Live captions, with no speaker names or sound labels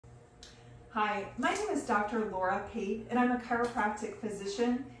Hi, my name is Dr. Laura Pate, and I'm a chiropractic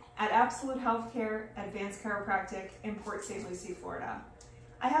physician at Absolute Healthcare Advanced Chiropractic in Port St. Lucie, Florida.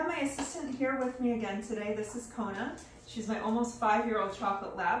 I have my assistant here with me again today. This is Kona. She's my almost 5-year-old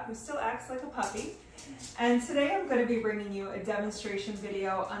chocolate lab who still acts like a puppy. And today I'm going to be bringing you a demonstration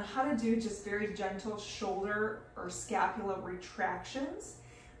video on how to do just very gentle shoulder or scapula retractions.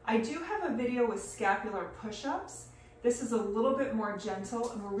 I do have a video with scapular push-ups. This is a little bit more gentle,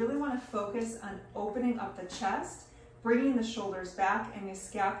 and we really want to focus on opening up the chest, bringing the shoulders back, and your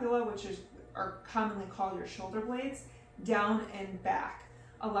scapula, which are commonly called your shoulder blades, down and back.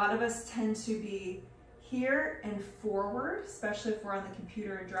 A lot of us tend to be here and forward, especially if we're on the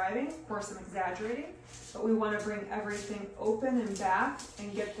computer and driving. Of course, I'm exaggerating, but we want to bring everything open and back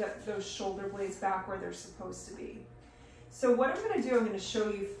and get those shoulder blades back where they're supposed to be. So what I'm going to do, I'm going to show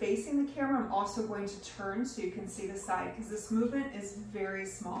you facing the camera. I'm also going to turn so you can see the side because this movement is very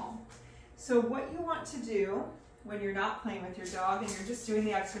small. So what you want to do when you're not playing with your dog and you're just doing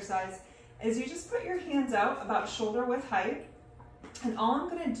the exercise is you just put your hands out about shoulder width height, and all I'm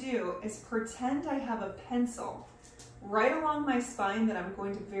going to do is pretend I have a pencil right along my spine that I'm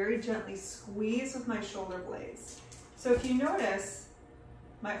going to very gently squeeze with my shoulder blades. So if you notice,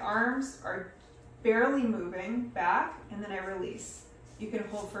 my arms are barely moving back, and then I release. You can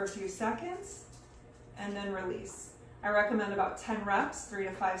hold for a few seconds and then release. I recommend about 10 reps, 3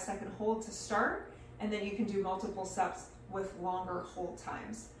 to 5 second hold to start, and then you can do multiple steps with longer hold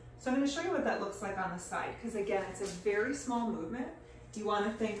times. So I'm going to show you what that looks like on the side, because again, it's a very small movement. You want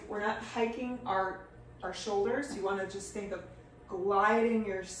to think, we're not hiking our shoulders. You want to just think of gliding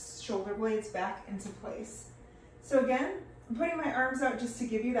your shoulder blades back into place. So again, I'm putting my arms out just to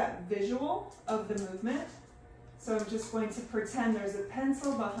give you that visual of the movement. So I'm just going to pretend there's a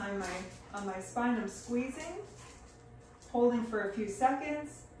pencil behind on my spine. I'm squeezing, holding for a few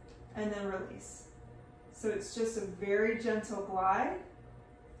seconds, and then release. So it's just a very gentle glide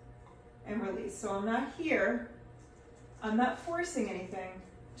and release. So I'm not here, I'm not forcing anything,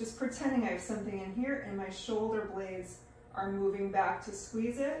 just pretending I have something in here and my shoulder blades are moving back to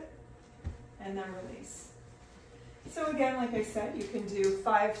squeeze it and then release. So again, like I said, you can do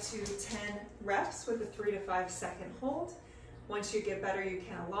 5 to 10 reps with a 3 to 5 second hold. Once you get better, you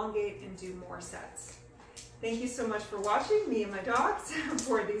can elongate and do more sets. Thank you so much for watching me and my dogs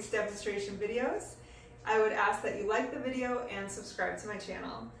for these demonstration videos. I would ask that you like the video and subscribe to my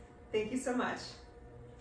channel. Thank you so much.